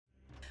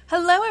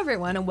Hello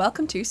everyone and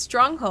welcome to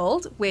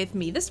Stronghold with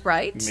me the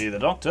Sprite. Me the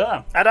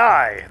Doctor. And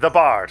I, the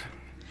Bard.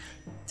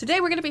 Today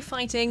we're going to be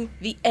fighting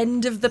the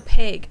end of the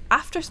pig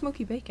after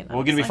Smoky Bacon. We're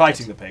going to be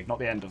fighting the pig, not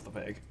the end of the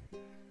pig.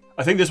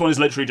 I think this one is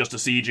literally just a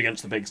siege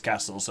against the pig's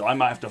castle, so there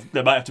might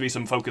have to be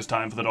some focus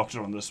time for the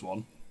Doctor on this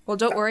one. Well,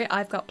 don't worry,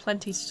 I've got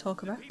plenty to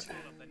talk about.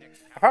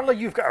 Apparently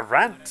you've got a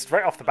rant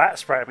right off the bat,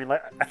 Sprite. I mean,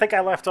 I think I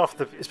left off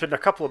it's been a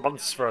couple of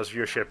months for us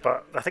viewership,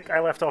 but I think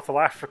I left off the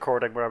last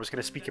recording where I was going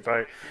to speak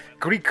about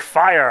Greek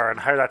fire and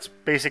how that's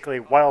basically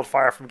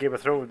wildfire from Game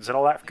of Thrones and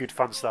all that good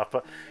fun stuff.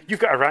 But you've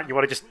got a rant you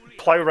want to just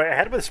plow right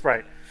ahead with,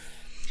 Sprite.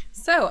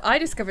 So, I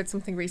discovered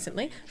something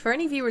recently. For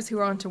any viewers who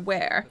aren't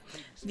aware,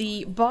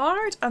 the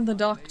Bard and the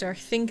Doctor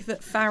think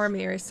that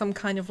Faramir is some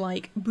kind of,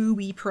 like,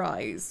 booby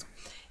prize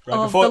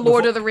of the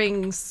Lord of the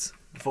Rings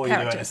Before you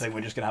do anything, we're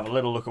just going to have a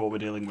little look at what we're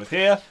dealing with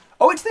here.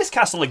 Oh, it's this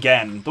castle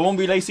again. The one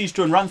we lay siege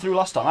to and ran through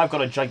last time. I've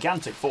got a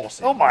gigantic force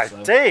in. Oh my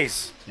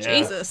days! Yeah.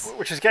 Jesus.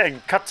 Which is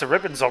getting cut to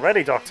ribbons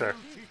already, Doctor.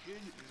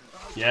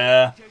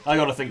 Yeah, I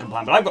got to think of a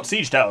plan. But I've got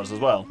siege towers as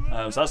well.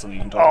 So that's something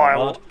you can talk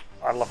about.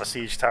 I love a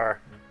siege tower.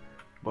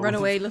 Run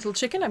away, little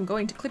chicken. I'm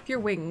going to clip your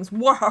wings.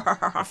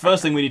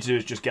 First thing we need to do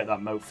is just get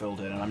that moat filled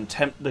in. And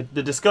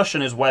the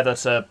discussion is whether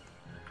to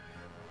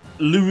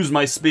lose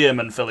my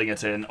spearmen filling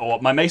it in,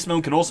 or my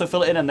macemen can also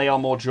fill it in and they are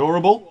more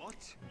durable.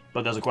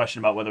 But there's a question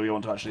about whether we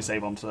want to actually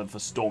save on to them for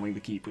storming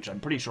the keep, which I'm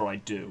pretty sure I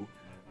do.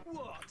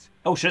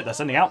 Oh shit, they're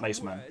sending out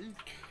macemen.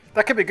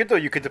 That could be good though,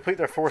 you could deplete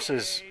their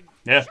forces.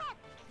 Yeah.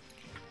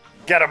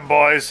 Get them,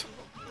 boys!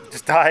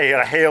 Just die in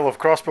a hail of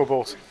crossbow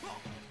bolts.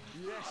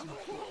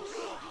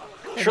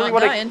 Surely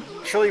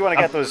you want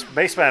to get those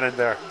macemen in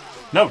there.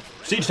 No,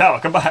 siege tower,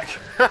 come back.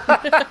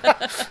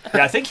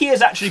 Yeah, I think he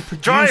is actually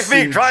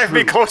producing Drive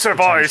me closer,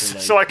 boys,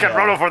 so I can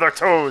run over their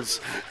toes.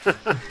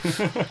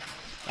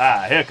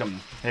 Here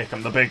come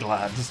the big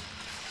lads.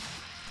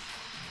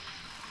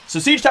 So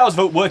siege towers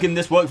work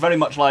very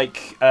much like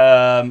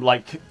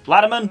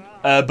laddermen,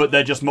 but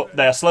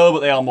they're slower, but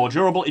they are more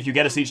durable. If you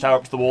get a siege tower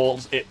up to the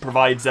walls, it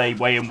provides a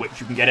way in which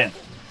you can get in.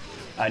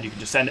 And you can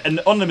just send an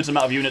unlimited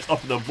amount of units up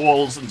the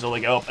walls until they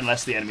go up,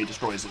 unless the enemy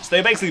destroys it. So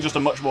they're basically just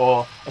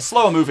a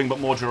slower moving but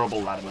more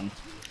durable ladderman.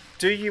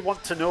 Do you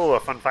want to know a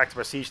fun fact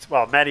about siege?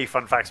 Well, many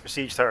fun facts about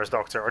siege towers,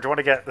 Doctor, or do you want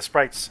to get the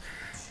Sprite's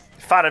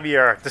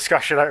Faramir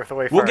discussion out of the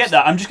way first? We'll get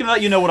that. I'm just going to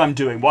let you know what I'm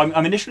doing. Well,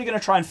 I'm initially going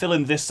to try and fill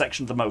in this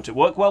section of the moat. It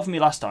worked well for me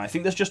last time. I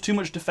think there's just too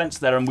much defense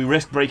there, and we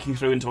risk breaking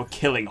through into a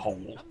killing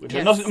hole, which,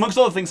 amongst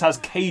other things, has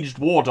caged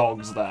war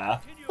dogs there.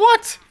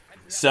 What?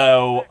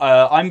 So,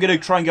 I'm going to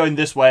try and go in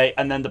this way,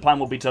 and then the plan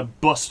will be to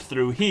bust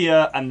through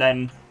here, and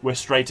then we're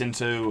straight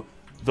into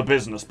the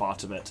business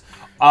part of it.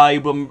 I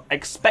am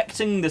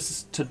expecting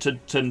this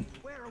to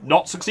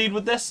not succeed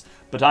with this,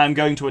 but I am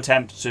going to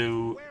attempt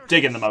to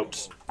dig in the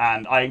moat,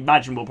 and I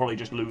imagine we'll probably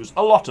just lose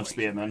a lot of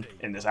spearmen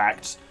in this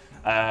act,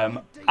 and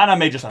I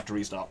may just have to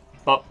restart,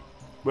 but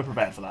we're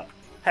prepared for that.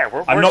 Hey,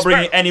 I'm not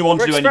bringing anyone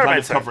to do any kind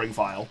of covering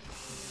fire.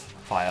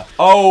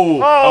 Oh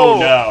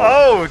no!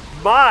 Oh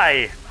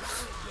my!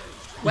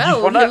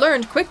 Well, you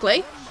learned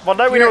quickly. Well,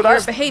 now we know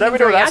that's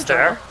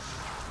there.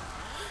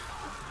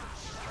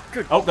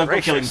 Good they've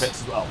got killing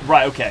bits as well.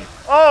 Right, okay.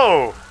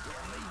 Oh,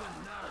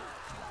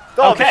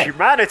 okay. The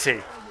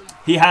humanity.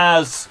 He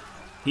has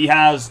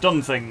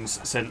done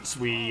things since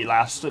we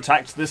last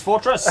attacked this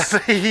fortress.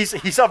 he's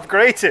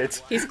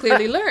upgraded. He's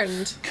clearly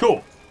learned.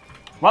 Cool.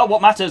 Well,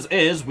 what matters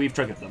is we've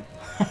triggered them.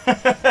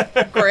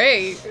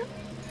 Great.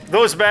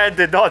 Those men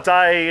did not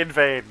die in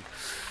vain.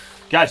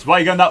 Guys, why are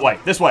you going that way?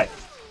 This way.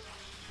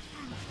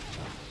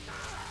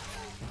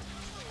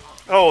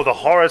 Oh, the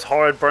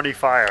horrid Bernie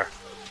fire.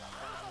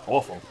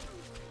 Awful.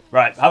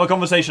 Right, have a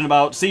conversation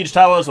about siege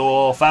towers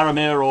or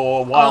Faramir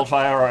or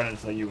wildfire or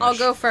anything you wish. I'll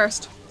go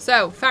first.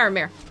 So,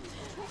 Faramir.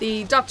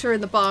 The Doctor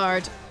and the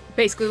Bard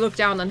basically look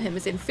down on him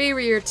as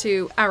inferior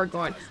to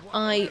Aragorn.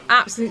 I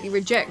absolutely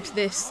reject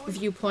this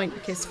viewpoint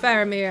because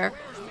Faramir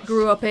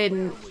grew up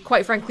in,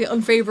 quite frankly,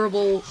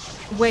 unfavourable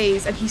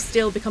ways and he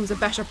still becomes a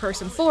better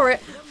person for it,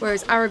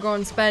 whereas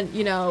Aragorn spent,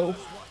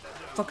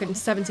 fucking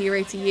 70 or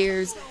 80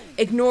 years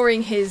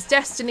ignoring his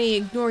destiny,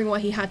 ignoring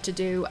what he had to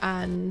do,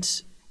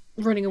 and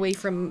running away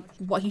from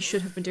what he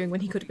should have been doing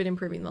when he could have been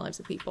improving the lives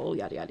of people,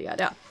 yada yada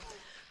yada.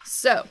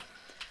 So,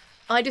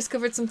 I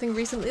discovered something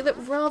recently that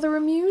rather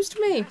amused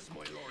me.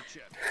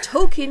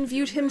 Tolkien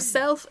viewed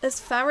himself as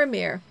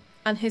Faramir,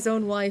 and his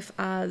own wife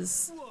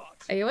as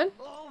Eowyn.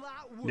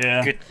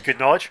 Yeah. Good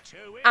knowledge.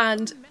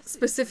 And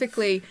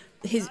specifically,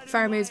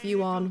 Faramir's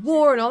view on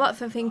war and all that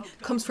sort of thing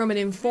comes from an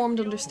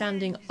informed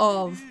understanding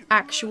of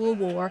actual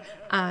war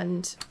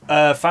and...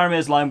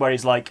 Faramir's line where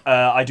he's like,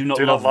 I do not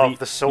love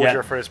the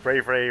soldier for his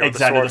bravery or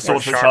the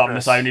sword for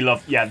sharpness. I only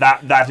love... Yeah,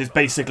 that is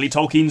basically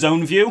Tolkien's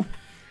own view.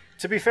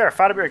 To be fair,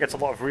 Faramir gets a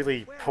lot of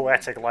really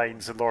poetic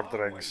lines in Lord of the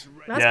Rings.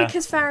 That's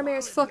because Faramir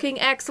is fucking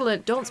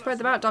excellent. Don't spread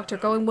them out, Doctor.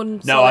 Go in one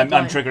No, I'm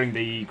triggering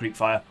the Greek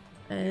fire.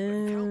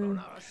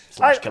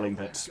 Slash killing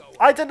pits.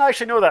 I didn't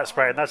actually know that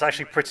spread, and that's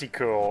actually pretty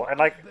cool. And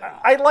like,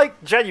 I like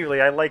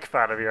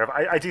Faramir.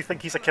 I do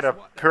think he's a kind of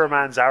poor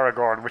man's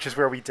Aragorn, which is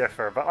where we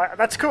differ. But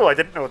that's cool. I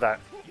didn't know that.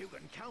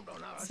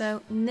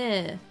 So,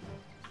 nah.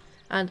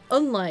 And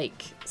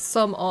unlike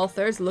some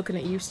authors, looking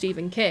at you,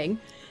 Stephen King,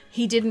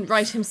 he didn't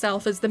write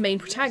himself as the main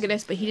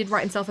protagonist, but he did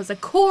write himself as a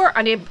core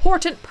and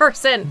important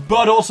person.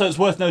 But also, it's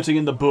worth noting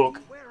in the book,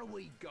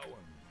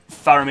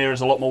 Faramir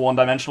is a lot more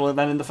one-dimensional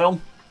than in the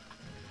film.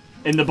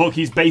 In the book,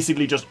 he's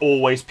basically just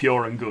always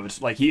pure and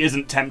good. Like, he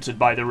isn't tempted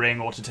by the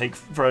ring or to take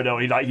Frodo.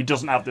 He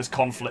doesn't have this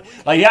conflict.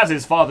 Like, he has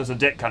his father's a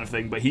dick kind of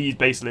thing, but he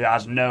basically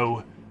has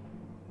no...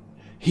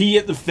 He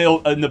in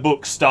the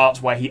book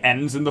starts where he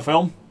ends in the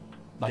film.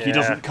 Like, he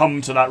doesn't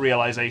come to that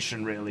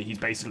realization, really. He's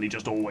basically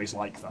just always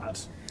like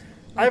that.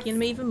 Liking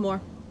him even more.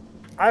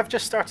 I've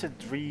just started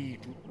I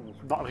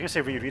was going to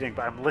say rereading,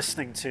 but I'm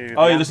listening to...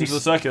 Oh, you listen to the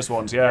Circus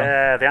ones, yeah.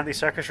 Yeah, the Andy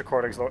Serkis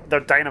recordings. They're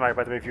dynamite,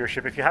 by the way,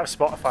 viewership. If you have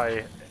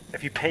Spotify,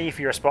 if you pay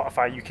for your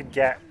Spotify, you can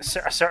get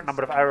a certain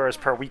number of hours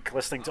per week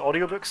listening to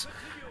audiobooks.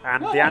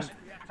 And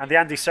the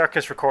Andy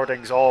Serkis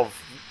recordings of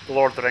The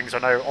Lord of the Rings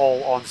are now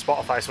all on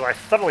Spotify, so I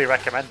thoroughly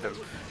recommend them.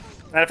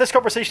 And if this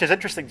conversation is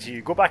interesting to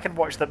you, go back and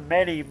watch the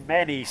many,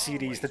 many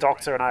series the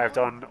Doctor and I have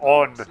done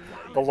on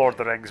The Lord of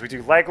the Rings. We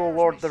do Lego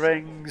Lord of the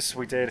Rings,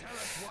 we did...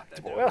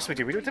 What else we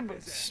do? We did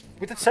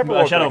several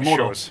Lord of the Rings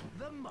shows.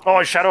 Oh,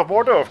 and Shadow of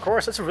Mordor, of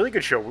course. That's a really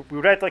good show. We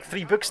read like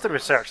 3 books to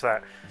research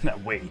that. No,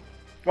 wait.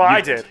 Well,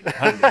 I did.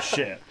 Holy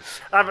shit.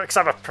 Because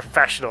I'm a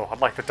professional,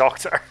 unlike the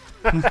Doctor.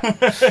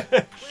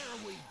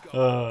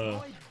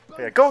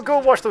 Yeah, go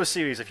watch those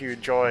series if you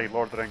enjoy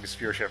Lord of the Rings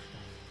viewership.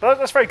 But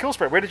that's very cool,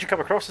 Spirit. Where did you come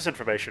across this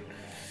information?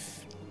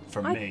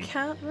 From me. I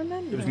can't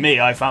remember. It was me,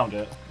 I found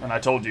it. And I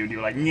told you, and you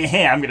were like,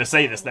 yeah, I'm going to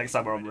say this next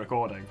time we're on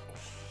recording.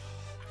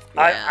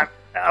 Yeah.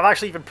 I'm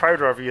actually even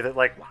prouder of you that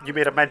like you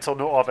made a mental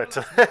note of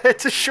it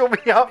to show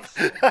me up.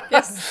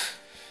 Yes.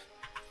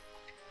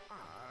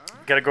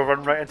 Gonna go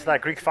run right into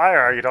that Greek fire,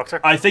 are you, Doctor?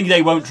 I think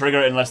they won't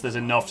trigger it unless there's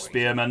enough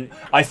spearmen.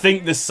 I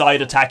think this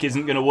side attack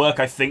isn't going to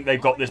work. I think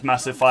they've got this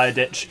massive fire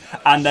ditch,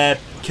 and their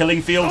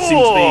killing field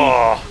seems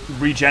to be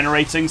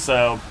regenerating,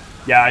 so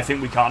yeah, I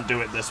think we can't do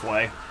it this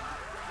way.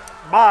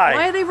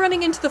 Why are they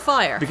running into the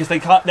fire? Because they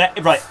can't...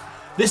 Right,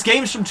 this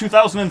game's from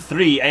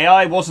 2003.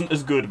 AI wasn't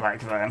as good back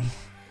then.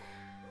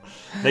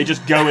 They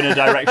just go in a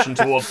direction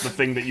towards the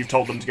thing that you've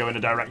told them to go in a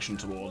direction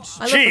towards.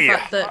 Gee,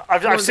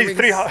 I've seen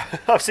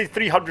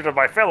 300 of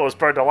my fellows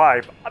burned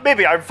alive.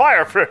 Maybe I'm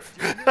fireproof.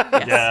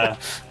 Yeah.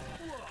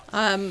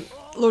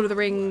 Lord of the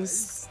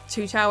Rings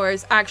Two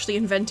Towers actually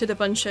invented a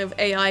bunch of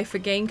AI for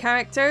game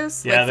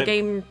characters, like for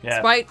game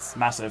sprites.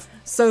 Massive.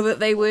 So that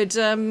they would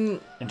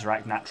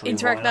interact naturally.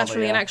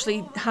 And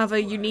actually have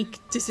a unique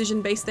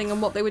decision-based thing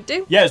on what they would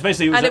do. Yeah, it's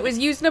basically... It was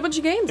used in a bunch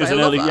of games. It was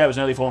an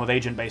early form of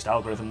agent-based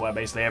algorithm where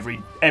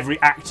basically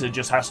every actor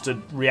just has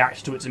to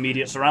react to its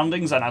immediate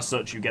surroundings, and as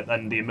such you get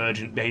then the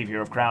emergent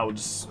behaviour of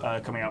crowds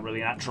coming out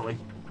really naturally.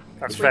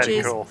 That's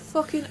very cool. Which is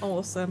fucking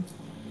awesome.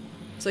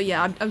 So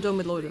yeah, I'm done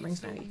with Lord of the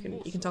Rings now.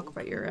 You can talk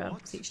about your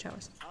siege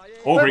towers.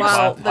 Or Greek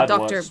fire. The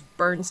Doctor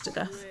burns to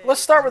death.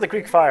 Let's start with the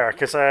Greek fire,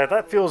 because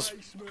that feels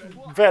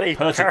very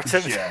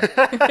pertinent.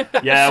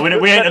 Yeah,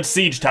 we ain't at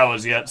siege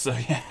towers yet, so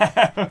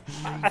yeah.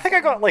 I think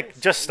I got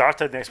just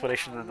started the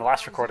explanation in the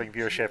last recording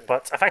viewership,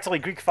 but effectively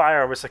Greek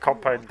fire was a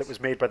compound that was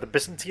made by the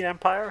Byzantine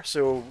Empire,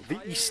 so the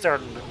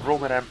Eastern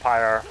Roman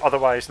Empire,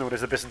 otherwise known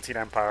as the Byzantine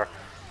Empire.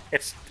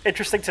 It's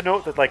interesting to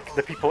note that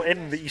the people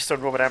in the Eastern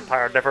Roman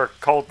Empire never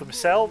called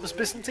themselves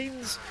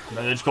Byzantines.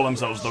 They just call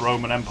themselves the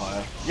Roman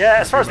Empire. Yeah,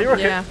 as far as they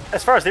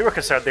were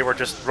concerned, they were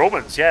just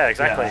Romans. Yeah,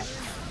 exactly.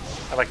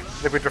 Yeah. And,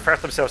 they would refer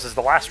to themselves as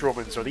the last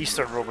Romans or the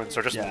Eastern Romans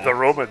or just the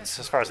Romans,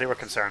 as far as they were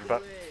concerned.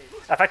 But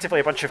effectively,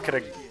 a bunch of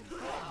kind of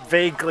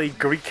vaguely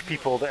Greek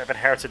people that have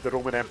inherited the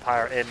Roman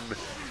Empire in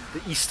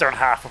the eastern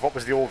half of what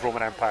was the old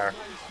Roman Empire.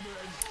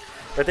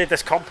 They did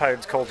this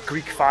compound called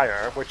Greek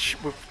fire, which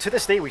to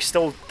this day we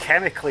still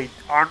chemically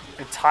aren't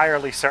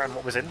entirely certain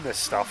what was in this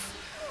stuff.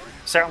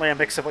 Certainly a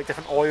mix of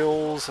different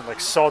oils and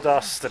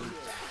sawdust, and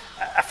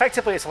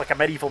effectively it's like a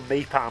medieval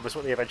napalm is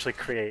what they eventually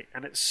create,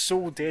 and it's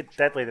so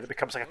deadly that it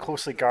becomes a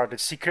closely guarded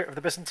secret of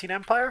the Byzantine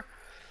Empire.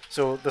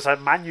 So there's a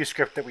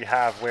manuscript that we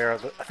have where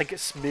I think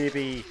it's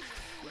maybe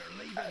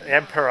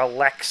Emperor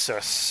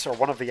Alexis, or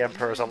one of the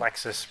emperors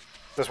Alexis.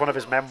 There's one of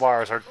his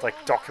memoirs or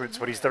documents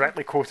where he's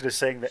directly quoted as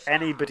saying that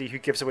anybody who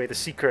gives away the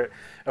secret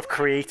of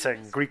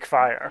creating Greek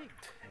fire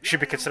should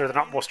be considered an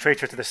utmost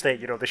traitor to the state.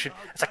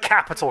 It's a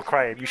capital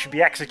crime. You should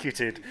be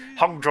executed,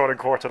 hung, drawn, and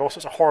quartered. All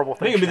sorts of horrible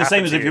things. I think it'd be the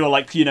same as if you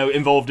were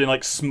involved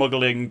in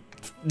smuggling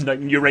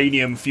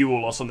uranium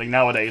fuel or something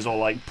nowadays,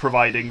 or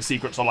providing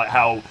secrets on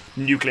how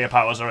nuclear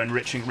powers are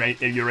enriching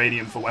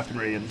uranium for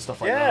weaponry and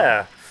stuff like that.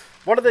 Yeah.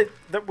 One of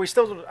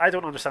I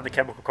don't understand the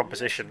chemical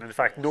composition. In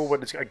fact, no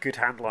one has got a good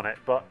handle on it.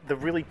 But the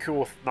really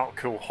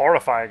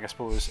horrifying, I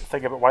suppose,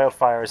 thing about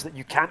wildfire is that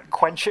you can't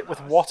quench it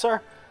with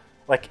water.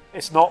 Like,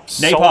 it's not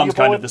Napalm's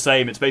kind of in... the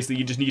same. It's basically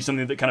you just need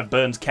something that kind of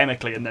burns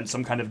chemically and then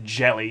some kind of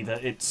jelly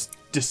that it's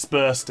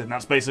dispersed in.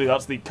 That's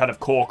the kind of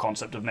core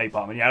concept of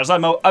napalm. And yeah, as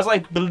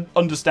I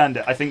understand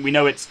it, I think we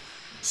know it's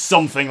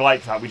something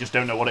like that. We just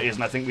don't know what it is,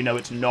 and I think we know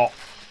it's not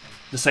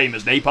the same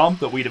as napalm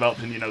that we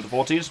developed in the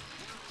 40s.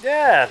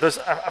 Yeah, there's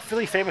a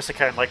really famous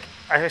account. Like,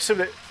 I assume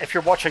that if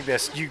you're watching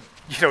this,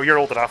 you're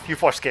old enough.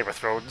 You've watched Game of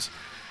Thrones.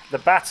 The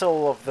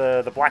Battle of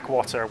the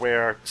Blackwater,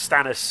 where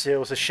Stannis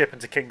sails his ship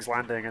into King's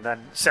Landing and then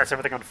sets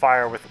everything on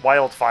fire with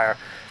wildfire,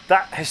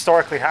 that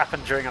historically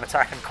happened during an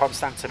attack in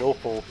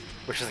Constantinople,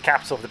 which is the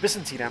capital of the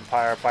Byzantine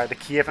Empire, by the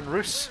Kievan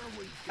Rus.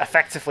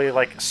 Effectively,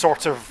 like,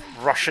 sort of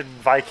Russian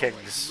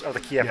Vikings are the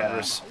Kievan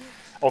Rus,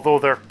 although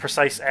their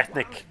precise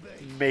ethnic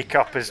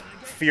makeup is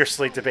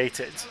fiercely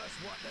debated.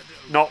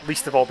 Not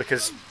least of all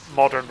because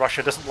modern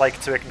Russia doesn't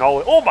like to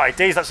acknowledge... Oh my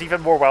days, that's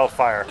even more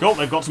wildfire. Cool,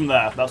 they've got some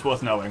there. That's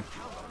worth knowing.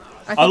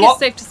 I think it's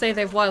safe to say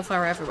they have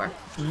wildfire everywhere.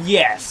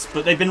 Yes,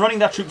 but they've been running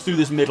their troops through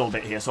this middle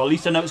bit here, so at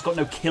least I know it's got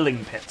no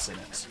killing pits in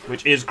it,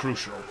 which is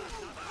crucial.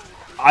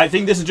 I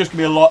think this is just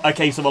going to be a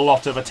case of a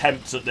lot of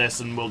attempts at this,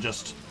 and we'll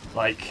just,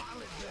 like,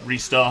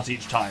 restart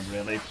each time,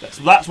 really.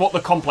 That's what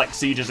the complex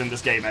sieges in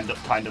this game end up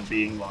kind of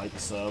being like,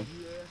 so...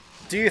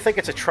 Do you think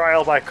it's a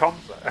trial by fire,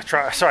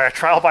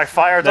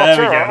 Doctor, there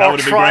we go. That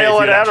would have been great if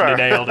you'd actually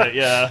nailed it,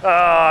 yeah. Oh,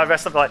 I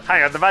messed up. Like,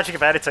 hang on, the magic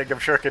of editing, I'm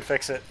sure can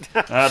fix it.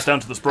 That's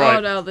down to the sprite.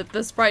 Oh no,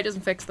 the sprite doesn't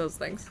fix those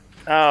things.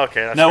 Oh,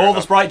 okay. That's no, all the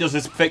sprite does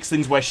is fix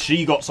things where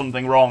she got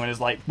something wrong and is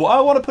like, well,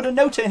 I want to put a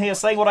note in here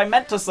saying what I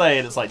meant to say,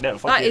 and it's like, no,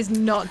 fuck that is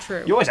not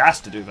true. You always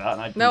asked to do that.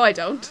 And no, I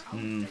don't.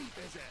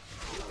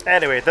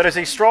 Anyway, there is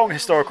a strong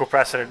historical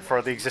precedent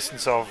for the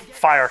existence of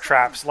fire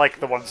traps like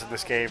the ones in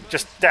this game,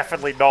 just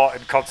definitely not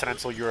in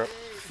continental Europe.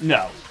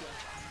 No.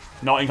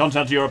 Not in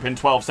continental Europe in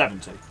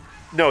 1270.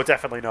 No,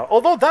 definitely not.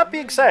 Although, that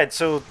being said,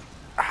 so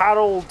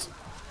Harold...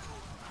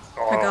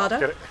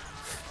 Hardrada.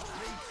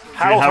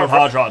 Harold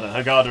Hardrada.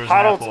 Hardrada is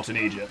an airport in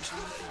Egypt.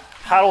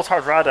 Harold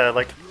Hardrada,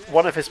 like,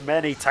 one of his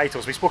many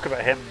titles, we spoke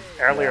about him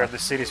earlier in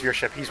this series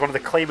viewership, he's one of the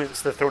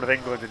claimants to the throne of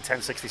England in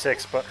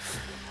 1066, but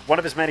one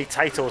of his many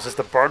titles is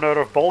the burner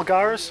of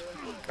Bulgars,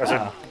 as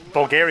in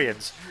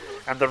Bulgarians.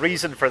 And the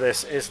reason for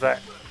this is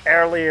that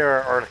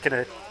earlier, or kind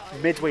of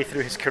midway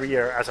through his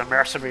career as a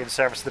mercenary in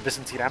service to the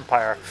Byzantine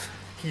Empire,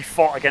 he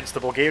fought against the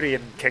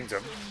Bulgarian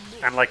kingdom,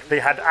 and like they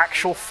had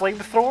actual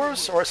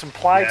flamethrowers, or it's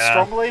implied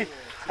strongly.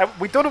 And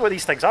we don't know what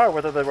these things are,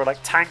 whether they were like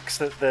tanks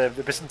that the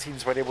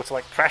Byzantines were able to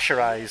like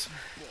pressurize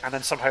and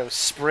then somehow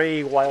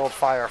spray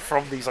wildfire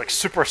from these like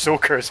super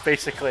soakers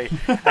basically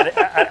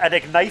and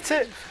ignite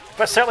it.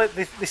 But certainly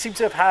they seem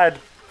to have had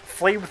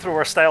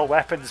flamethrower style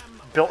weapons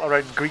built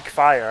around Greek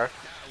fire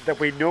that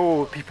we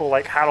know people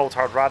like Harold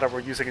Hardrada were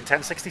using in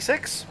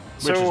 1066.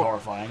 Which is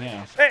horrifying,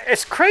 yeah.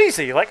 It's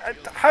crazy.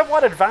 Like, how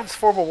one advanced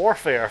form of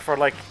warfare for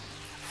like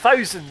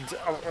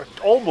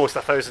almost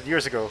 1,000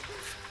 years ago.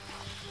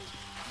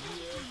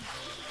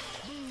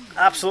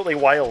 Absolutely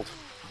wild.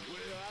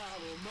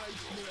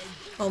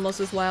 Almost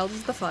as wild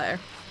as the fire.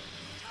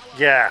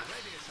 Yeah.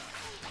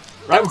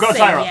 Right, we've got a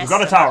tower up. We've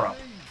got a tower up.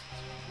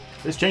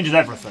 This changes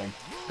everything.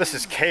 This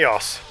is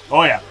chaos.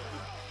 Oh yeah.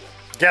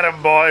 Get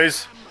him,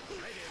 boys.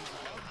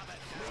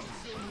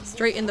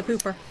 Straight in the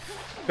pooper.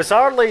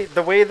 Bizarrely,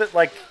 the way that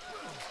like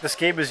this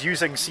game is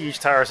using siege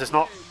towers is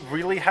not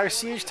really how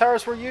siege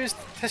towers were used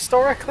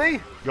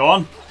historically. Go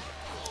on.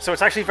 So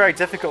it's actually very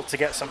difficult to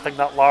get something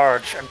that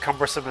large and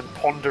cumbersome and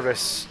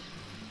ponderous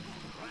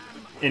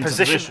into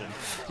position.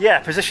 Yeah,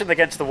 positioned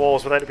against the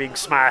walls without it being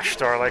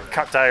smashed or like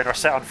cut down or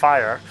set on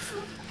fire.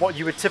 What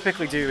you would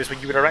typically do is when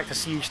you would erect a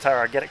siege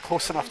tower, get it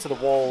close enough to the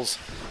walls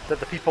that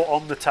the people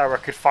on the tower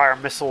could fire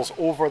missiles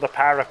over the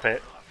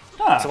parapet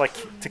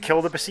to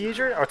kill the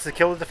besieger or to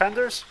kill the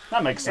defenders.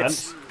 That makes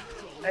sense.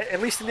 At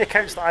least in the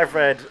accounts that I've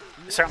read,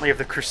 certainly of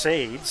the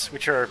Crusades,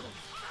 which are,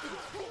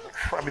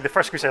 I mean, the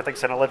first Crusade I think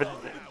is in 11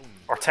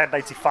 or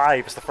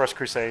 1095 is the first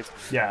Crusade.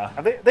 Yeah.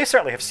 And they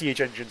certainly have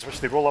siege engines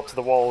which they roll up to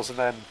the walls and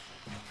then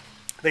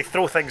they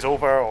throw things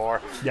over,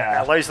 or it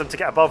allows them to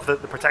get above the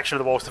protection of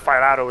the walls to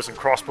fire arrows and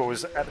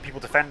crossbows at the people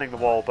defending the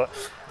wall. But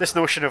this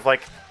notion of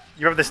like,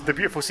 you remember the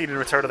beautiful scene in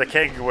Return of the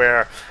King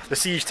where the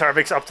siege tower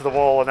makes it up to the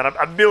wall and then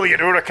a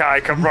million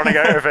Urukai come running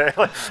out of it.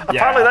 Like,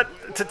 apparently,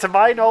 that, to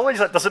my knowledge,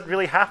 that doesn't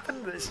really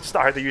happen. It's just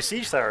not how they use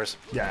siege towers.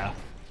 Yeah.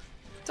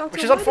 Doctor,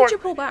 which is why did you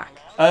pull back?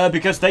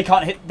 Because they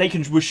can't hit. They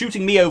were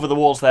shooting me over the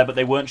walls there, but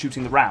they weren't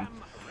shooting the ram.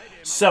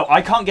 So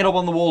I can't get up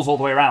on the walls all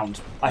the way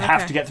around. I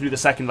have to get through the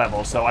second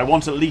level. So I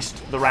want at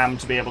least the ram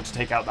to be able to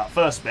take out that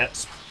first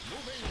bit,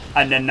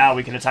 and then now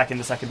we can attack in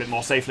the second bit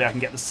more safely. I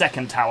can get the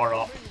second tower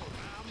up.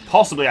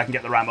 Possibly I can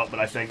get the ram up, but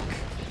I think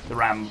the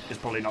ram is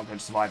probably not going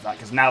to survive that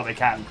because now they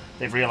can.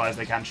 They've realised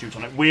they can shoot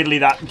on it. Weirdly,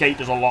 that gate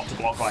does a lot to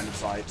block line of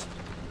sight.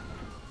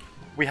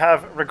 We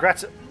have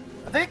regrets.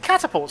 Are they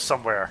catapults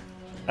somewhere?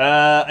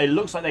 It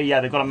looks like they've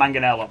got a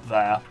mangonel up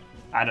there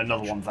and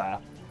another one there.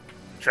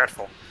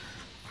 Dreadful.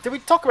 Did we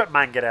talk about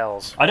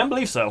mangonels? I don't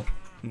believe so.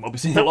 We'll be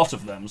seeing a lot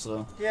of them,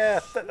 so... Yeah,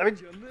 I mean,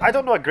 I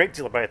don't know a great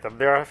deal about them.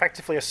 They're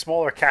effectively a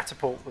smaller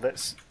catapult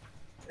that's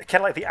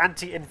kind of like the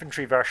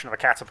anti-infantry version of a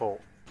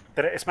catapult.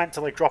 That it's meant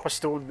to like drop a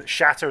stone that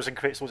shatters and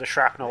creates loads of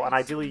shrapnel, and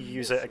ideally you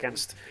use it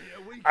against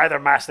either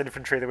massed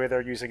infantry the way they're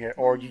using it,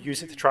 or you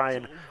use it to try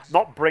and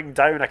not bring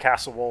down a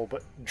castle wall,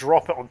 but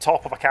drop it on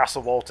top of a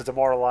castle wall to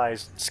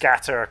demoralize,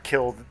 scatter,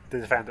 kill the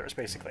defenders,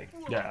 basically.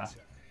 Yeah.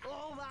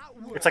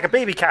 It's like a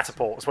baby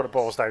catapult is what it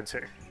boils down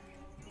to.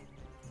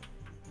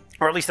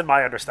 Or at least in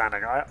my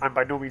understanding. I'm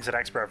by no means an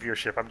expert of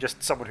viewership, I'm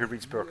just someone who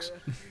reads books.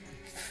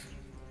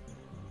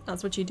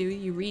 That's what you do.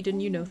 You read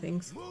and you know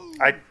things.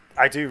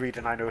 I do read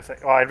and I know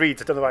things. Oh, I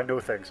read, I don't know I know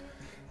things.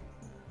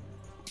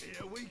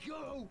 Here we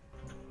go.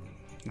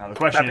 Now the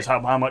question is how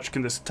much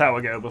can this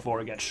tower go before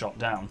it gets shot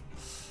down?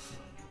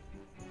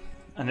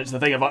 And it's the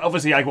thing of,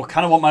 obviously I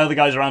kind of want my other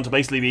guys around to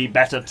basically be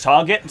better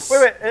targets.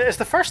 Wait, is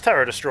the first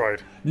tower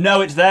destroyed?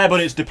 No, it's there,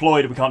 but it's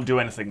deployed. We can't do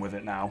anything with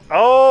it now.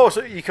 Oh,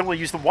 so you can only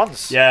use them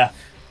once? Yeah.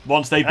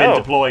 Once they've been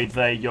deployed,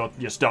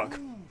 you're stuck.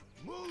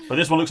 But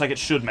this one looks like it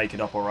should make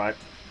it up all right.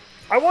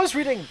 I was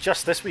reading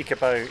just this week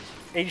about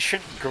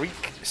ancient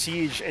Greek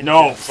siege engines.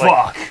 No,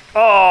 fuck!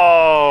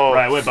 Oh!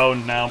 Right, we're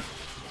boned now.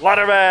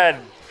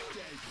 Laddermen!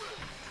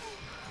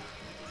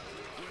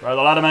 Right,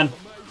 the laddermen.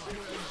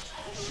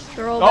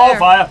 They're all Oh, there.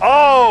 fire!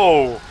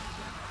 Oh!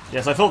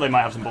 Yes, I thought they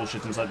might have some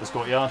bullshit inside this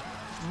courtyard.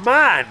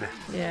 Man!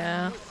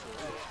 Yeah.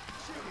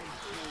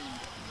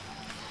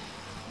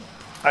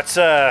 That's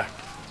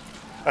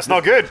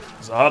not good.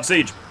 It's a hard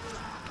siege.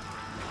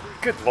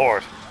 Good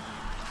lord.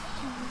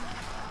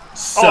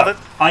 So,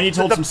 I need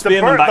to hold some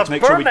spearmen back to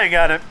make sure we...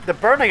 The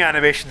burning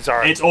animations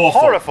are It's awful.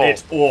 horrible.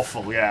 It's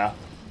awful, yeah.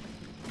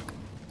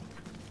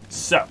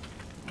 So,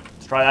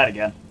 let's try that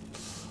again.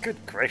 Good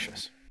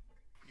gracious.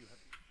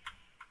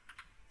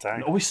 Dang.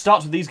 It always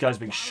starts with these guys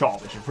being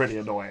shot, which is pretty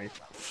annoying.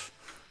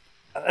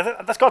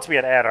 That's got to be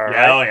an error,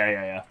 Yeah, right? oh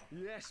yeah.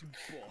 Yes,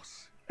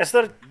 boss. Is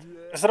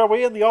there a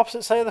way on the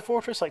opposite side of the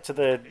fortress, like to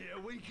the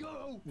Here we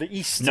go.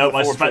 east? No, of the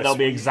I suspect fortress? there'll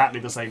be exactly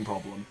the same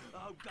problem.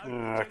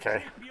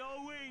 Okay.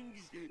 Your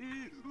wings.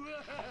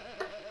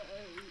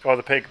 Oh,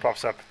 the pig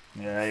pops up.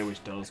 Yeah, he always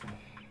does.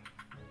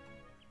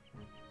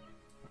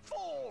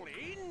 Fall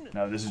in.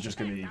 No, this is just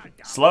going to be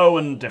slow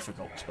and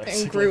difficult,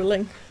 basically. And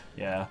grueling.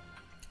 Yeah.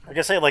 I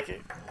can say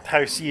like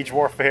how siege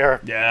warfare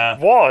Yeah.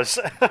 was.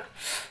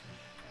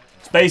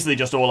 It's basically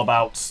just all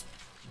about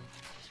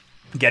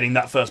getting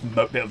that first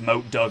bit of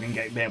moat dug and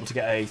being able to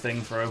get a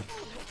thing through.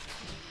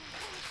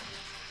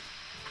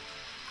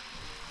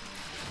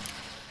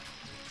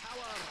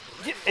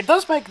 It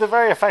does make the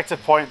very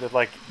effective point that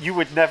like you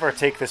would never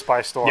take this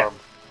by storm. Yeah.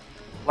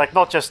 Like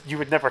not just you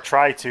would never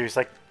try to. It's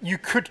like you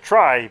could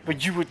try,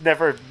 but you would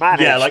never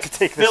manage Yeah, like to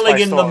take this filling by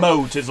in the storm.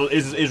 moat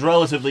is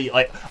relatively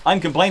like I'm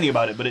complaining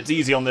about it, but it's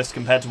easy on this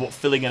compared to what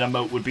filling in a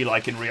moat would be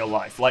like in real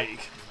life.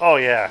 Like Oh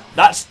yeah.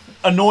 that's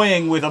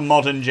annoying with a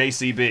modern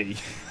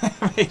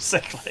JCB,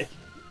 basically.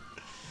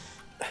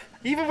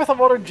 Even with a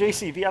modern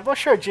JCB, I'm not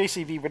sure a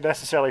JCB would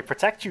necessarily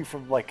protect you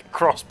from like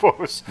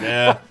crossbows.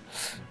 Yeah.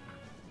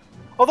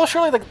 Although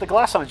surely the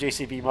glass on a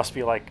JCB must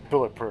be like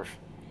bulletproof.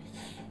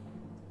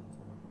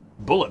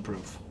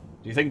 Bulletproof.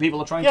 Do you think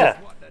people are trying Yeah. to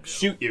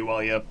shoot you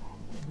while you're...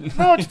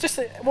 No, it's just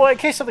well, in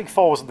case something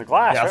falls in the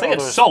glass. Yeah, I right? think Or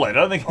it's there's- solid.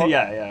 I don't think...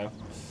 Yeah.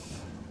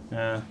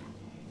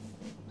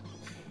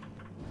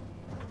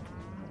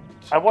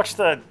 I watched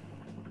a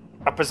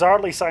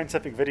bizarrely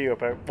scientific video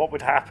about what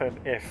would happen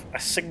if a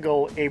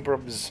single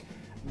Abrams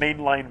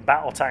mainline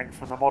battle tank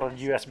from the modern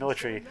US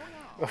military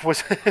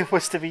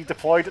was to be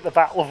deployed at the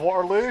Battle of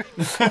Waterloo.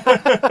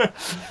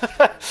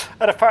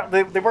 And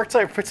apparently they worked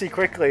out pretty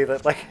quickly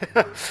that like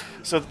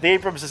so the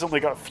Abrams has only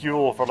got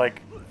fuel for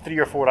like 3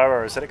 or 4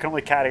 hours and it can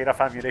only carry enough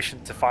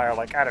ammunition to fire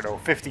like, I don't know,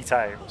 50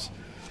 times.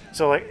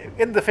 So like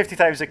in the 50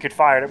 times it could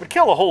fire, it would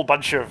kill a whole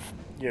bunch of,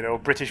 you know,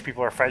 British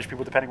people or French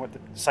people depending what the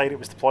side it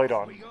was deployed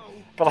on.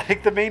 But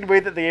like the main way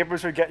that the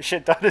Abrams would get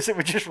shit done is it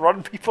would just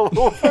run people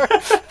over.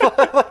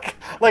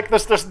 like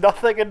there's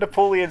nothing in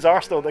Napoleon's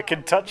arsenal that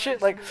can touch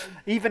it. Like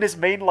even his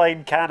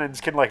mainline cannons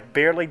can like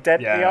barely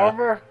dent the Yeah.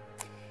 armor.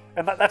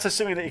 And that's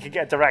assuming that you can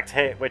get a direct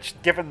hit, which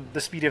given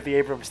the speed of the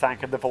Abrams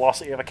tank and the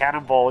velocity of a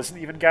cannonball isn't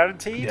even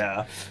guaranteed.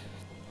 Yeah.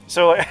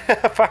 So like,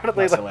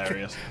 apparently That's like,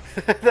 hilarious.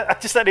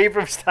 just an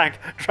Abrams tank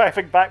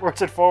driving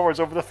backwards and forwards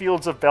over the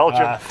fields of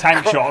Belgium.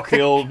 Tank shock, the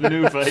old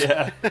maneuver,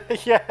 yeah.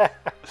 Yeah.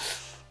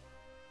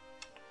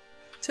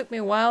 Took me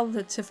a while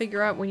to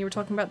figure out when you were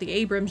talking about the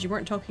Abrams, you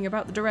weren't talking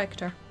about the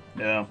director.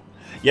 Yeah.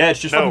 Yeah, it's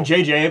just No. fucking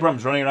J.J.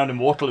 Abrams running around in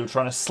Waterloo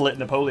trying to slit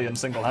Napoleon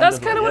single-handedly.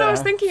 That's kind of what I was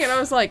yeah. thinking, and I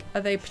was like,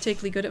 are they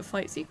particularly good at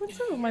fight sequences,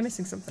 or am I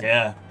missing something?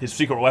 Yeah, his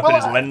secret weapon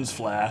Well, is lens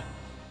flare.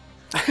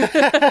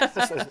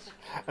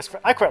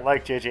 I quite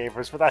like J.J.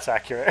 Abrams, but that's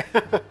accurate.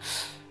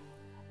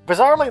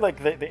 Bizarrely,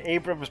 like the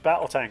Abrams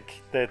battle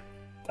tank, I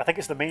think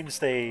it's the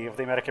mainstay of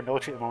the American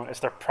military at the moment. It's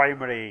their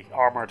primary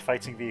armored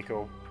fighting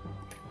vehicle.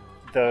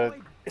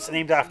 It's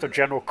named after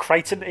General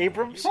Crichton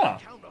Abrams. Huh.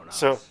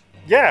 So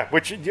yeah,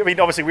 which I mean,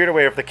 obviously we're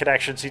aware of the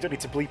connection, so you don't need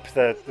to bleep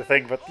the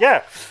thing. But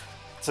yeah,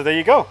 so there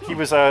you go. He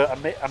was a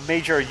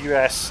major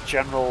U.S.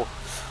 general.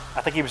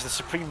 I think he was the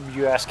supreme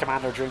U.S.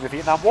 commander during the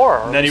Vietnam War.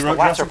 Or And then he at wrote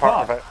least the latter Jurassic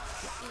part of Park.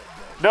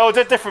 it. No,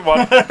 different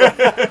one.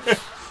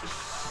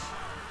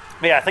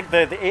 Yeah, I think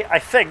I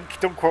think,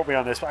 don't quote me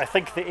on this, but I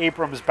think the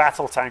Abrams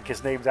battle tank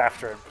is named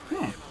after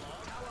him.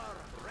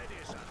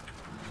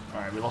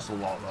 Alright, we lost a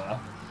lot there.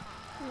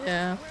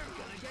 Yeah.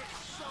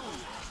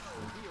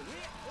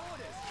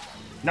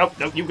 Nope,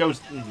 you go.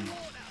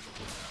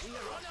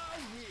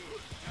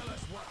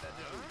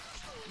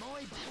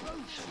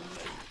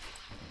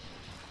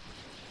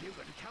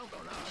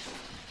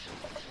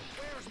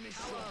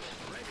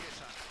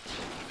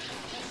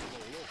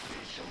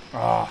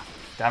 Ah,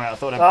 damn it! I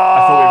thought we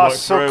worked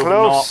so through,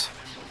 close.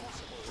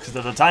 Because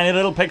there's a tiny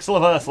little pixel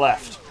of Earth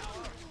left.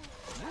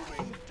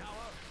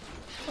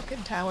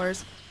 Fucking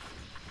towers.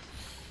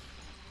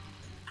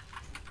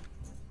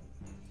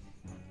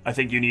 I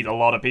think you need a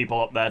lot of people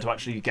up there to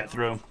actually get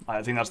through.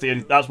 I think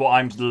that's what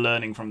I'm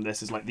learning from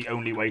this. Is like the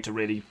only way to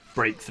really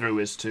break through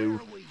is to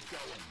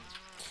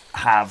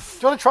have.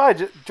 Do you want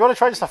to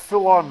try just a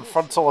full-on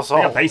frontal I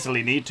assault? think I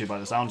basically need to, by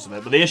the sounds of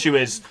it. But the issue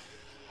is,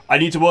 I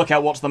need to work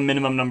out what's the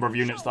minimum number of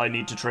units that I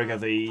need to trigger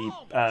the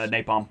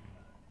napalm,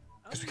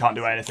 because we can't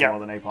do anything while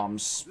the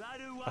napalm's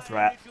a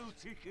threat.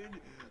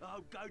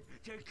 I'm going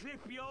to clip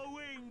your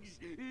wings.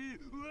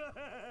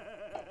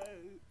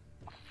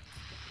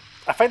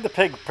 I find the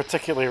pig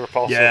particularly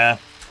repulsive. Yeah,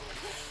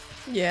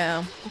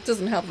 Yeah. It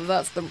doesn't help that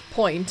that's the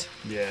point.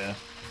 yeah.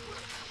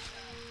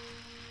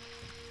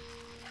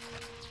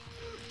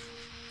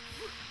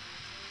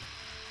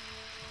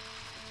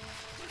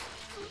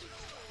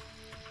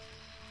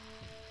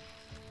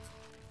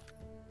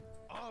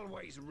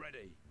 Always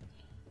ready.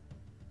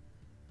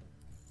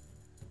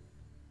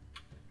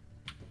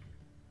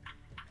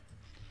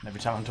 And every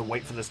time I have to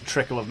wait for this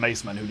trickle of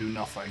macemen who do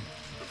nothing.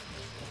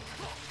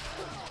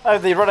 Oh,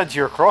 they run into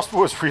your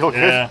crossbows real good.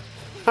 Yeah.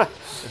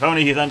 If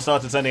only he then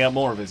started sending out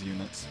more of his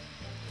units.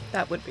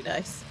 That would be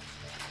nice.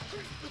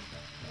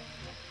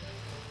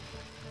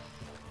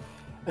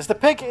 Is the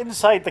pig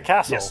inside the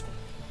castle? Yes.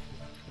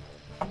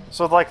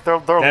 So, like, their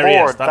There he is,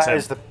 lord, that's that him.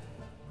 is the...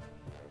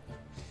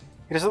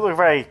 He doesn't look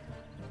very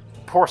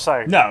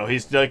porcine. No,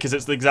 he's because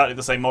it's exactly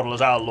the same model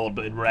as our lord,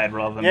 but in red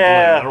rather than blue.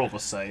 Yeah. They're all the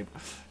same. Are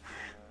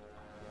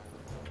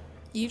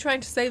you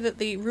trying to say that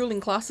the ruling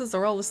classes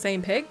are all the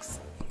same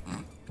pigs?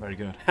 Very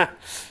good.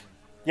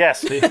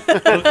 Yes. Please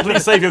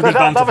save your good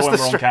That banter was for when the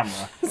we're on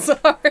camera.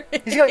 Sorry.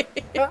 He's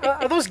got,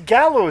 are those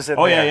gallows in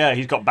Oh there? yeah,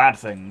 he's got bad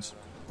things.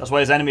 That's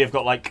why his enemy have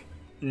got like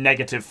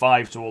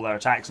 -5 to all their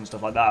attacks and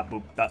stuff like that,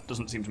 but that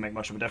doesn't seem to make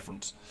much of a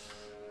difference.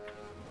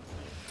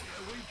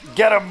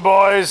 Get him,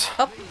 boys!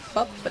 Up,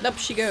 and up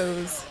she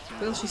goes.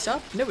 Will she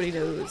stop? Nobody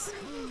knows.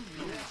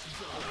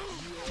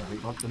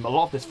 A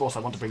lot of this force I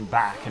want to bring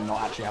back and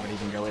not actually have it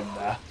even go in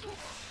there.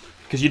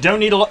 Because you don't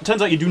need a lot.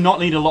 Turns out you do not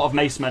need a lot of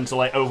macemen to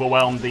like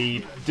overwhelm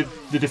the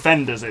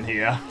defenders in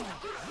here.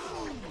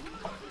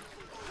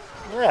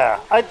 Yeah,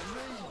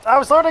 I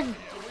was learning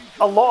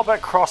a lot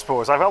about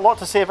crossbows. I've got a lot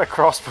to say about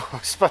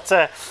crossbows, but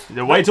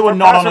The way to a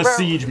not on a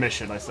siege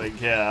mission, I think.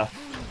 Yeah.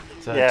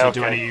 To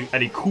do okay.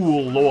 any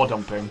cool lore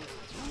dumping.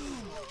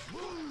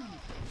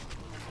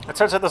 It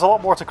turns out there's a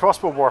lot more to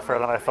crossbow warfare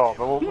than I thought,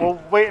 but we'll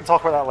wait and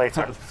talk about that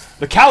later.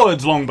 The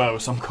coward's longbow,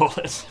 some call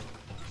it.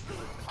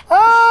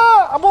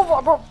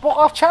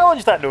 I'll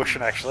challenge that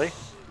notion, actually.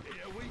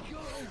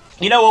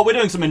 You know what? We're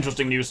doing some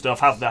interesting new stuff.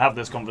 Have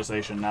this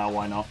conversation now.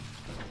 Why not?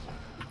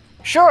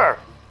 Sure.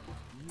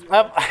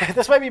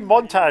 This might be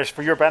montage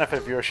for your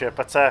benefit, viewership,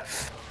 but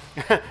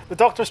the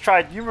Doctor's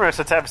tried numerous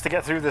attempts to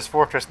get through this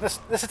fortress. And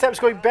this attempt's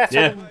going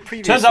better than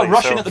previously. Turns out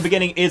rushing so. at the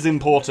beginning is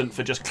important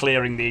for just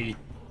clearing the...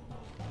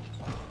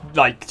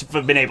 Like,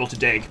 for being able to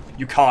dig.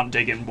 You can't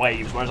dig in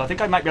waves, whereas I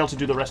think I might be able to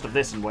do the rest of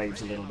this in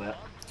waves a little bit.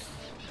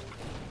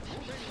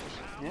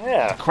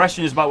 Yeah. The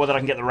question is about whether I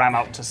can get the ram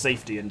out to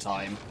safety in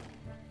time.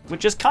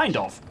 Which is kind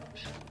of.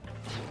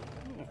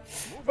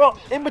 Well,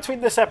 in between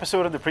this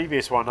episode and the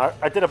previous one,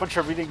 I did a bunch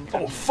of reading Oh,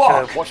 and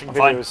fuck! watching I'm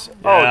fine. videos.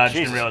 Yeah, I just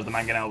Jesus. didn't realise the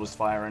mangonel was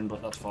firing,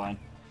 but that's fine.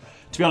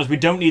 To be honest, we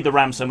don't need the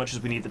ram so much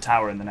as we need the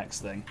tower in the next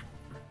thing.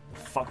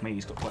 Fuck me,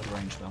 he's got quite the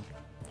range, though.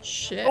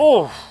 Shit.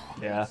 Oh!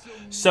 Yeah.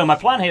 So my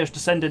plan here is to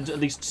send in at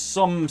least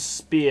some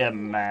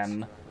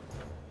spearmen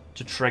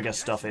to trigger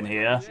stuff in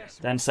here,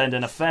 then send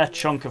in a fair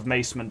chunk of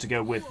macemen to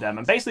go with them,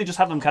 and basically just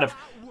have them kind of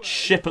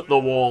ship at the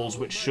walls,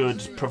 which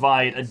should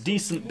provide a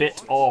decent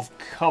bit of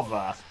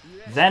cover.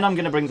 Then I'm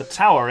going to bring the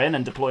tower in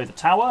and deploy the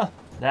tower,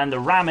 then the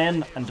ram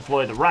in and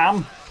deploy the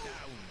ram.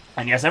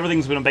 And yes,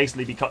 everything's going to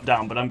basically be cut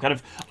down, but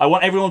I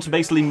want everyone to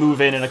basically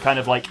move in a kind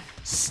of like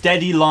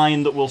steady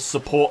line that will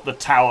support the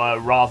tower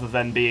rather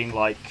than being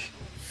like...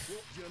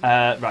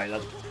 right,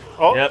 that's...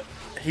 Oh, Yep.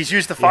 he's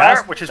used the fire,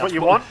 Yes, which is that's what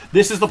you want.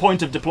 This is the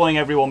point of deploying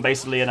everyone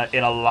basically in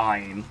a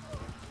line.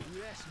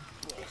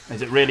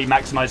 As it really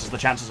maximises the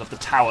chances of the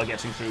tower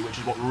getting through, which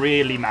is what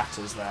really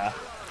matters there.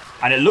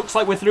 And it looks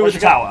like we're through with the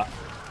tower.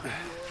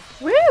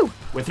 Woo!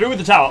 We're through with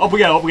the tower. Up we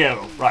go, up we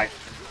go. Right.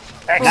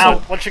 Excellent.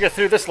 Now- Once you get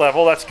through this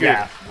level, that's good.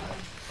 Yeah.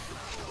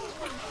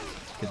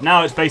 Because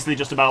now it's basically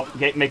just about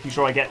making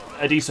sure I get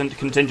a decent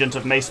contingent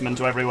of macemen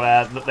to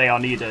everywhere that they are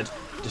needed.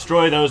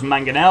 Destroy those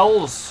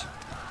mangonels.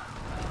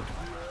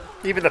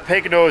 Even the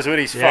pig knows when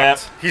he's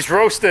fucked. He's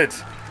roasted.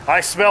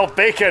 I smell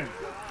bacon.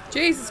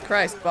 Jesus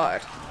Christ,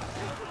 Bard.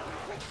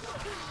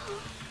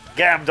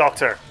 Gam,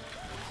 Doctor.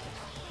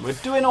 We're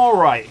doing all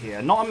right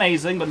here. Not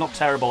amazing, but not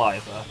terrible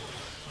either.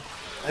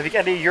 Have you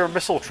got any of your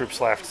missile troops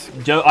left?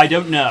 I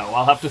don't know.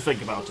 I'll have to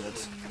think about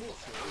it.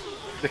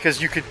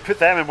 Because you could put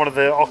them in one of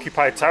the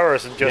occupied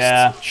towers and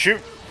just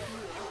shoot.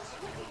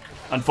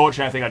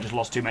 Unfortunately, I think I just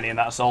lost too many in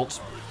that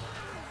assault.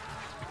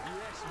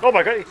 Oh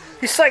my god,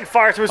 he's setting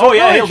fire to his own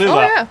village. He'll do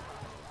that. Yeah.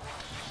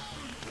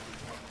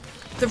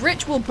 The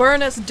rich will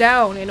burn us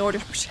down in order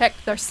to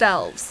protect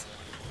themselves.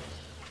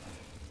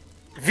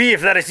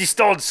 Vive la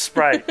résistance,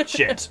 Sprite.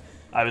 Shit.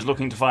 I was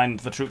looking to find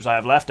the troops I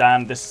have left,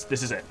 and this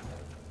is it.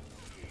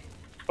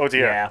 Oh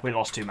dear. Yeah, we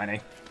lost too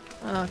many.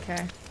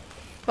 Okay.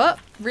 But,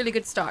 really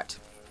good start.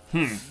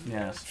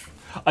 Yes.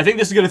 I think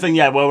this is going to thing,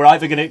 where we're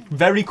either going to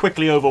very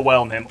quickly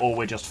overwhelm him, or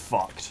we're just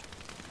fucked.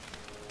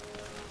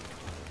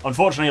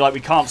 Unfortunately, we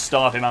can't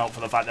starve him out for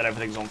the fact that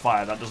everything's on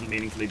fire. That doesn't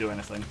meaningfully do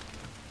anything.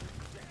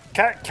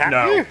 Can't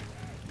No. you?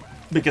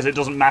 Because it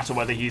doesn't matter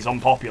whether he's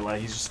unpopular,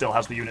 he still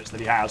has the units that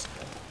he has.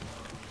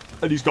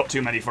 And he's got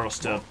too many for us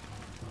to...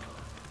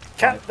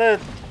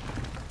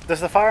 Does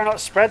the fire not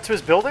spread to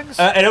his buildings?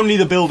 And only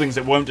the buildings,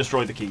 it won't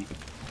destroy the keep.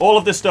 All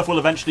of this stuff will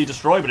eventually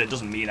destroy, but it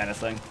doesn't mean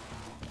anything.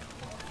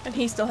 And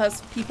he still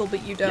has people,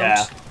 but you don't.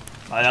 Yeah.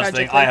 That's the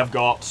thing. I have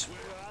got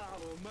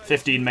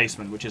 15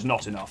 macemen, which is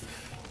not enough.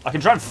 I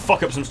can try and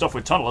fuck up some stuff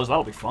with tunnelers,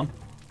 that'll be fun.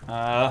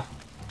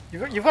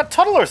 You've got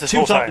tunnelers this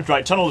whole time.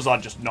 Right, tunnelers are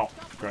just not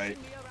great.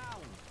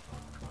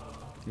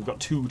 You've got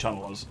 2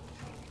 tunnelers.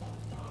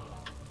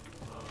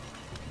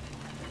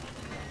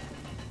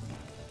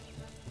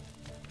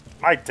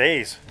 My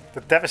days.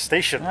 The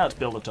devastation. Now let's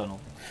build a tunnel.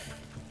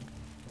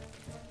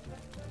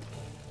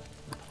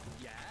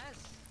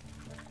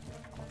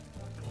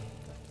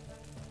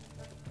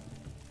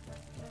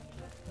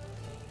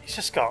 He's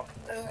just got...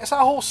 Is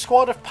that a whole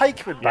squad of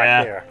pikemen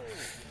back there?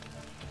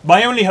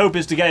 My only hope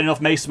is to get enough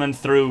macemen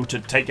through to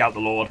take out the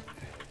Lord.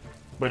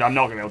 But I'm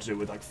not going to be able to do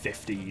it with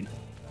 15.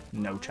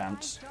 No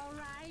chance.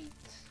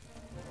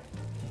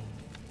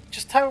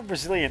 Just how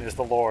resilient is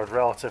the Lord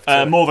relative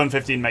to... More than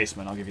 15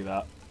 macemen, I'll give you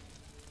that.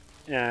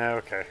 Yeah,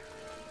 okay.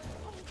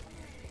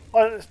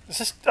 Well, it's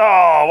just...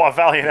 Oh, what a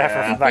valiant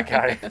effort from that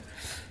guy.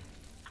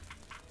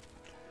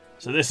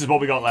 So this is what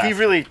we got left. He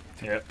really...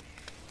 Yep.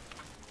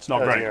 It's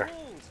not great. Dear.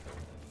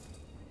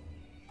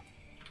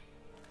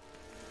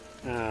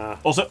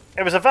 Also,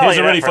 it was a valiant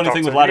here's a really effort, funny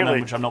thing with Doctor, Laddermen,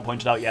 really. which I've not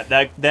pointed out yet.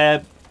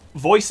 Their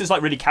voice is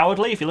really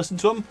cowardly if you listen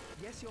to them.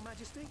 Yes, Your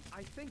Majesty.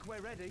 I think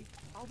we're ready.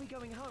 I'll be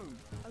going home.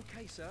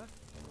 Okay, sir.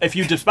 If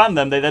you disband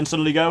them, they then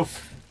suddenly go,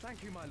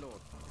 Thank you, my lord.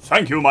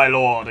 "Thank you, my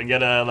lord," and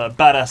get a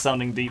badass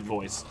sounding deep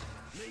voice.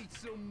 Need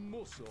some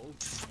muscle.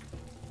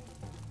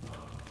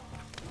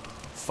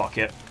 Fuck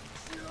it.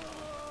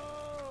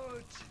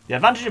 The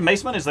advantage of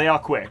macemen is they are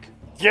quick.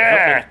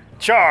 Yeah!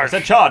 Charge! I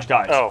said charge,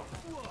 guys. Oh.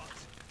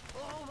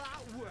 All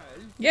that way.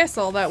 Yes,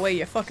 all that way,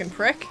 you fucking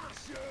prick.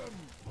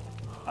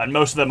 And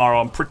most of them are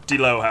on pretty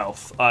low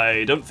health.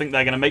 I don't think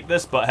they're going to make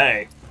this, but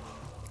hey.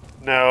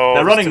 No.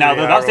 They're running now,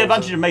 though. That's the arrows.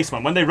 advantage of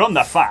macemen. When they run,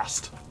 they're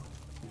fast.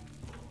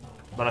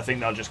 But I think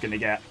they're just going to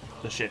get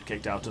the shit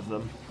kicked out of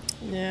them.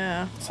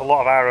 Yeah. It's a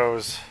lot of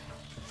arrows.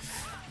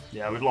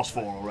 Yeah, we've lost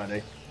 4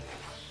 already.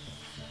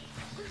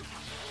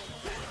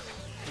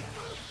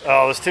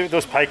 Oh,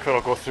 those pikemen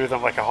will go through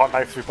them like a hot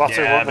knife through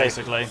butter, Yeah, won't they?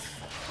 basically.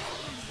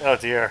 Oh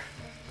dear.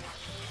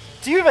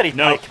 Do you have any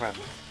No. pikemen?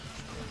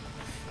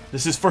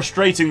 This is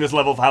frustrating, this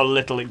level, for how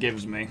little it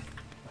gives me.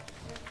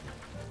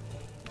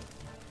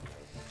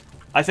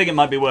 I think it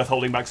might be worth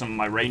holding back some of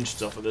my ranged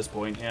stuff at this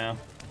point, yeah.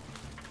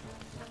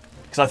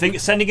 Because I think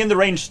sending in the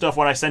ranged stuff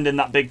when I send in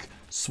that big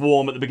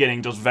swarm at the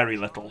beginning does very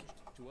little.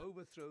 To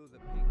overthrow the